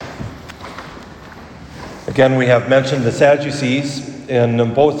Again, we have mentioned the Sadducees.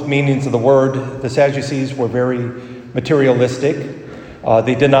 In both meanings of the word, the Sadducees were very materialistic.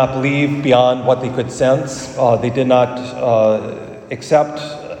 They did not believe beyond what they could sense. They did not accept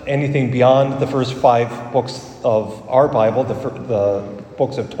anything beyond the first 5 books of our Bible, the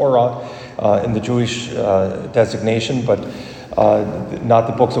books of Torah in the Jewish designation, but not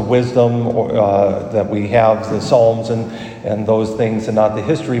the books of wisdom that we have, the Psalms and those things, and not the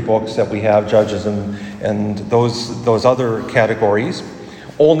history books that we have, Judges and those other categories.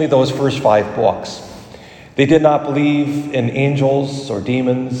 Only those first 5 books. They did not believe in angels or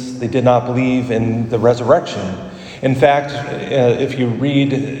demons. They did not believe in the resurrection. In fact, if you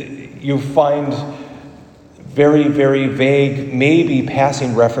read, you find very, very vague, maybe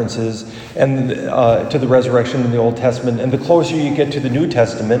passing references to the resurrection in the Old Testament. And the closer you get to the New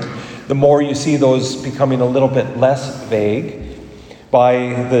Testament, the more you see those becoming a little bit less vague.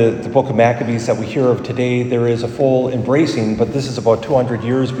 By the book of Maccabees that we hear of today, there is a full embracing, but this is about 200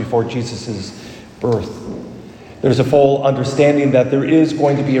 years before Jesus' birth. There's a full understanding that there is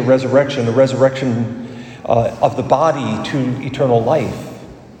going to be a resurrection of the body to eternal life.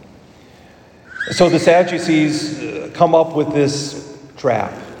 So the Sadducees come up with this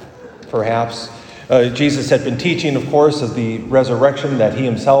trap, perhaps. Jesus had been teaching, of course, of the resurrection, that he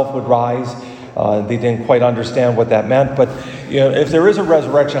himself would rise. They didn't quite understand what that meant. But if there is a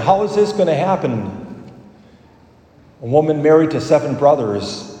resurrection, how is this going to happen? A woman married to 7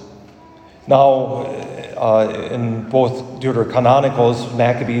 brothers. Now, in both Deuterocanonicals,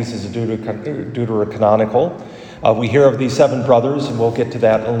 Maccabees is a Deuterocanonical. We hear of these 7 brothers, and we'll get to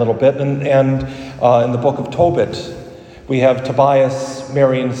that in a little bit. And in the book of Tobit, we have Tobias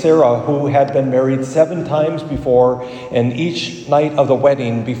marrying Sarah, who had been married 7 times before, and each night of the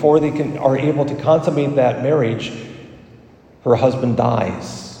wedding, before they are able to consummate that marriage, her husband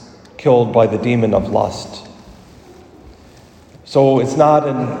dies, killed by the demon of lust. So it's not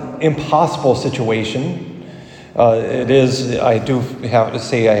an impossible situation. It is, I do have to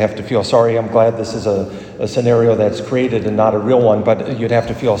say, I have to feel sorry. I'm glad this is a scenario that's created and not a real one, but you'd have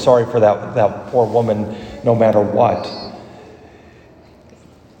to feel sorry for that poor woman no matter what.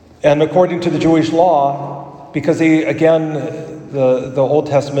 And according to the Jewish law, because the Old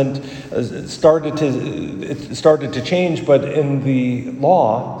Testament started to change, but in the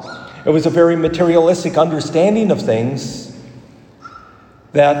law, it was a very materialistic understanding of things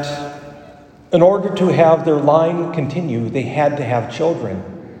that in order to have their line continue, they had to have children.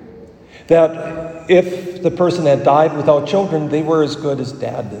 That if the person had died without children, they were as good as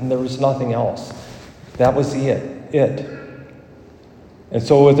dead, and there was nothing else. That was it. And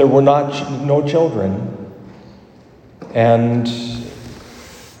so there were no children, and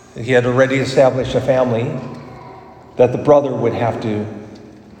he had already established a family that the brother would have to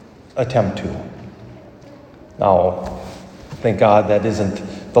attempt to. Now, thank God that isn't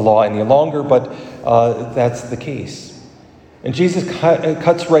the law any longer, but that's the case. And Jesus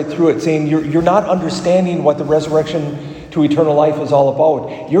cuts right through it, saying, you're not understanding what the resurrection to eternal life is all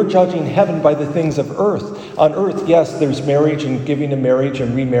about. You're judging heaven by the things of earth. On earth, yes, there's marriage and giving in marriage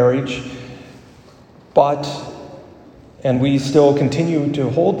and remarriage, and we still continue to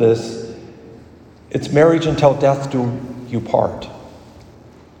hold this, it's marriage until death do you part.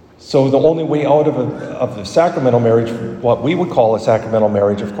 So the only way out of a sacramental marriage, what we would call a sacramental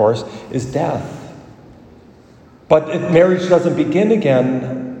marriage, of course, is death. But marriage doesn't begin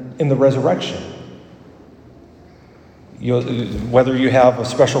again in the resurrection. Whether you have a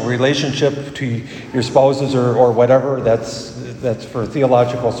special relationship to your spouses or whatever, that's for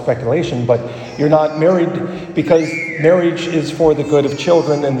theological speculation, but you're not married because marriage is for the good of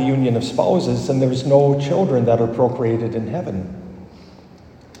children and the union of spouses, and there's no children that are procreated in heaven.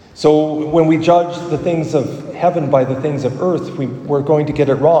 So when we judge the things of heaven by the things of earth, we're going to get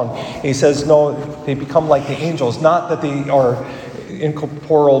it wrong. He says, no, they become like the angels. Not that they are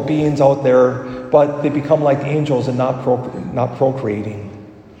incorporeal beings out there, but they become like angels and not procreating,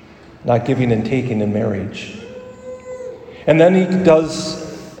 not giving and taking in marriage. And then he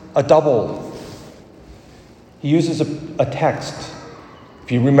does a double. He uses a text.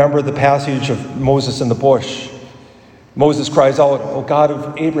 If you remember the passage of Moses in the bush, Moses cries out, "O God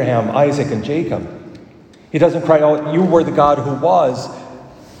of Abraham, Isaac, and Jacob." He doesn't cry out, "You were the God who was,"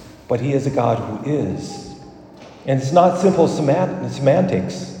 but he is a God who is. And it's not simple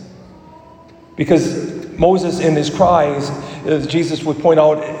semantics. Because Moses, in his cries, as Jesus would point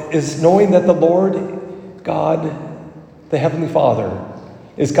out, is knowing that the Lord God, the Heavenly Father,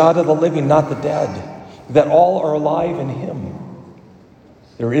 is God of the living, not the dead, that all are alive in him.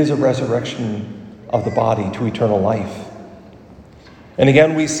 There is a resurrection of the body to eternal life. And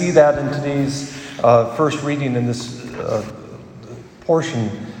again, we see that in today's first reading in this portion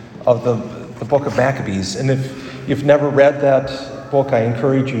of the book of Maccabees. And if you've never read that book, I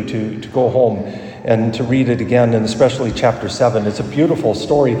encourage you to go home and to read it again, and especially chapter 7. It's a beautiful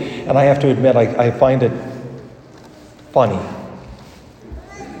story, and I have to admit, I find it funny.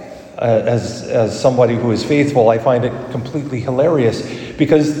 As somebody who is faithful, I find it completely hilarious,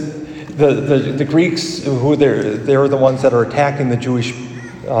 because the Greeks, who they're the ones that are attacking the Jewish,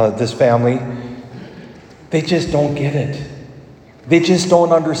 this family, they just don't get it. They just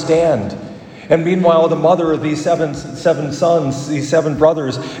don't understand. And meanwhile, the mother of these seven sons, these 7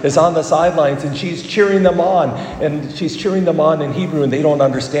 brothers, is on the sidelines, and she's cheering them on. And she's cheering them on in Hebrew, and they don't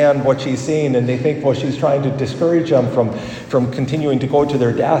understand what she's saying. And they think, well, she's trying to discourage them from continuing to go to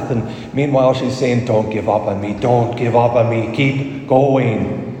their death. And meanwhile, she's saying, don't give up on me. Don't give up on me. Keep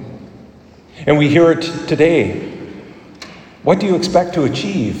going. And we hear it today. What do you expect to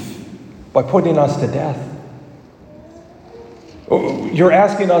achieve by putting us to death? You're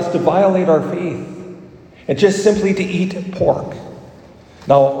asking us to violate our faith and just simply to eat pork.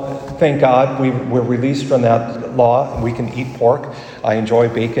 Now, thank God we're released from that law and we can eat pork. I enjoy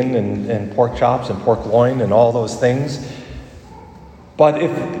bacon and pork chops and pork loin and all those things. But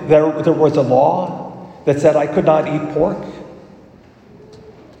if there was a law that said I could not eat pork,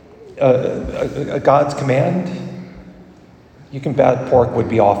 God's command, you can bet pork would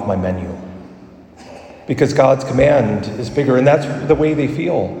be off my menu. Because God's command is bigger, and that's the way they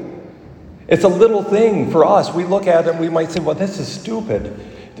feel. It's a little thing for us. We look at it and we might say, well, this is stupid.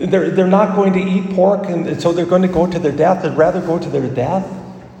 They're not going to eat pork, and so they're going to go to their death. They'd rather go to their death?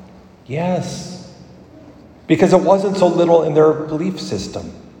 Yes. Because it wasn't so little in their belief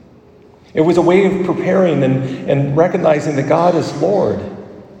system. It was a way of preparing and recognizing that God is Lord.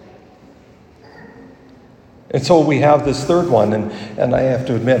 And so we have this third one, and I have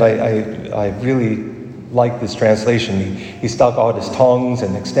to admit, I really like this translation. He stuck out his tongues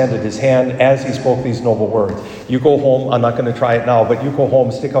and extended his hand as he spoke these noble words. You go home, I'm not going to try it now, but you go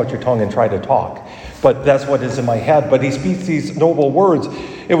home, stick out your tongue and try to talk. But that's what is in my head. But he speaks these noble words.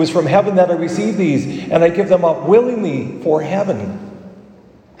 It was from heaven that I received these, and I give them up willingly for heaven.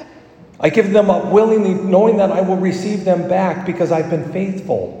 I give them up willingly, knowing that I will receive them back because I've been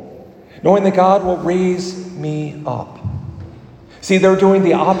faithful, knowing that God will raise me up. See, they're doing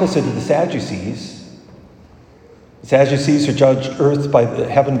the opposite of the Sadducees. The Sadducees who judge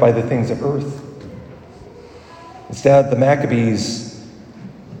heaven by the things of earth. Instead, the Maccabees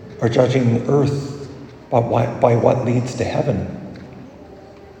are judging earth by what leads to heaven.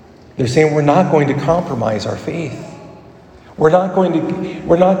 They're saying we're not going to compromise our faith. We're not going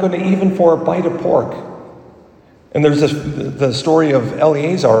to even for a bite of pork. And there's the story of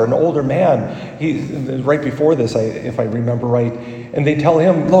Eleazar, an older man. He right before this, if I remember right, and they tell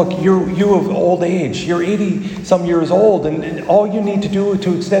him, "Look, you of old age. You're 80 some years old, and all you need to do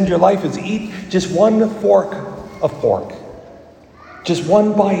to extend your life is eat just one fork of pork, just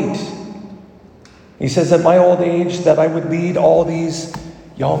one bite." He says, "At my old age, that I would lead all these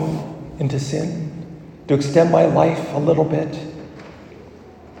young into sin, to extend my life a little bit.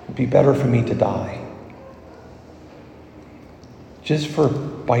 It'd be better for me to die." Just for a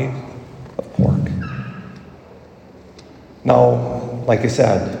bite of pork. Now, like I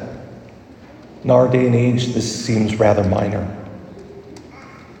said, in our day and age, this seems rather minor.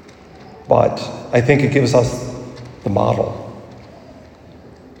 But I think it gives us the model.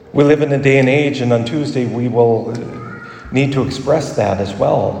 We live in a day and age, and on Tuesday we will need to express that as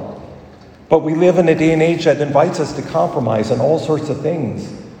well. But we live in a day and age that invites us to compromise on all sorts of things,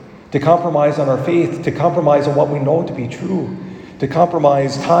 to compromise on our faith, to compromise on what we know to be true, to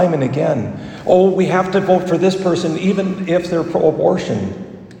compromise time and again. Oh, we have to vote for this person even if they're pro-abortion.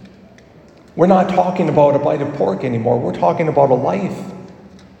 We're not talking about a bite of pork anymore. We're talking about a life.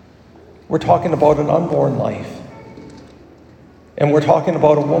 We're talking about an unborn life. And we're talking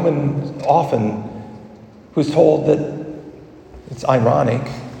about a woman often who's told that it's ironic,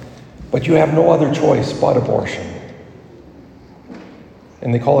 but you have no other choice but abortion.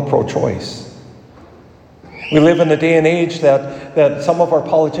 And they call it pro-choice. We live in a day and age that some of our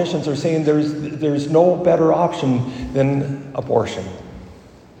politicians are saying there's no better option than abortion.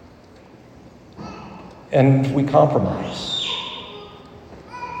 And we compromise.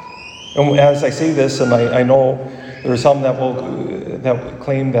 And as I say this, and I know there are some that will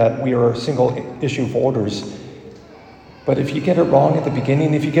claim that we are single issue voters, but if you get it wrong at the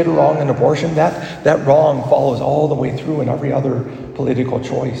beginning, if you get it wrong in abortion, that wrong follows all the way through in every other political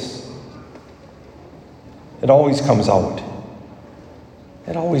choice. It always comes out.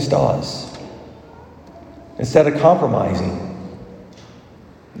 It always does. Instead of compromising,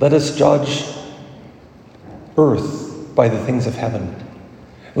 Let us judge earth by the things of heaven.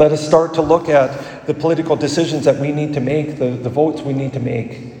 Let us start to look at the political decisions that we need to make, the votes we need to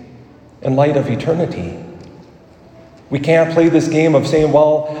make in light of eternity. We can't play this game of saying,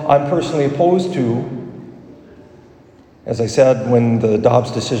 well, I'm personally opposed to. As I said when the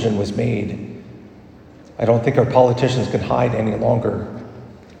Dobbs decision was made, I don't think our politicians can hide any longer,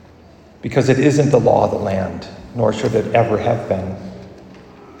 because it isn't the law of the land, nor should it ever have been.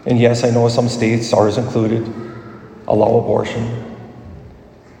 And yes, I know some states, ours included, allow abortion.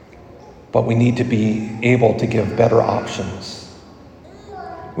 But we need to be able to give better options.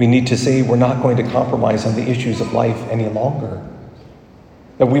 We need to say we're not going to compromise on the issues of life any longer.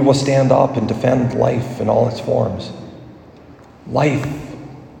 That we will stand up and defend life in all its forms. Life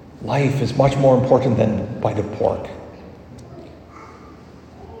is much more important than a bite of pork.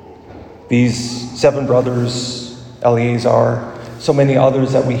 These 7 brothers, Eleazar, so many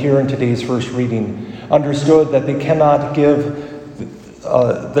others that we hear in today's first reading, understood that they cannot give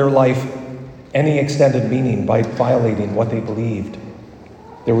their life any extended meaning by violating what they believed.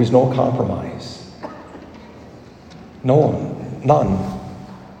 There was no compromise. None.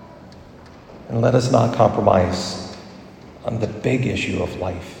 And let us not compromise on the big issue of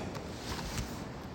life.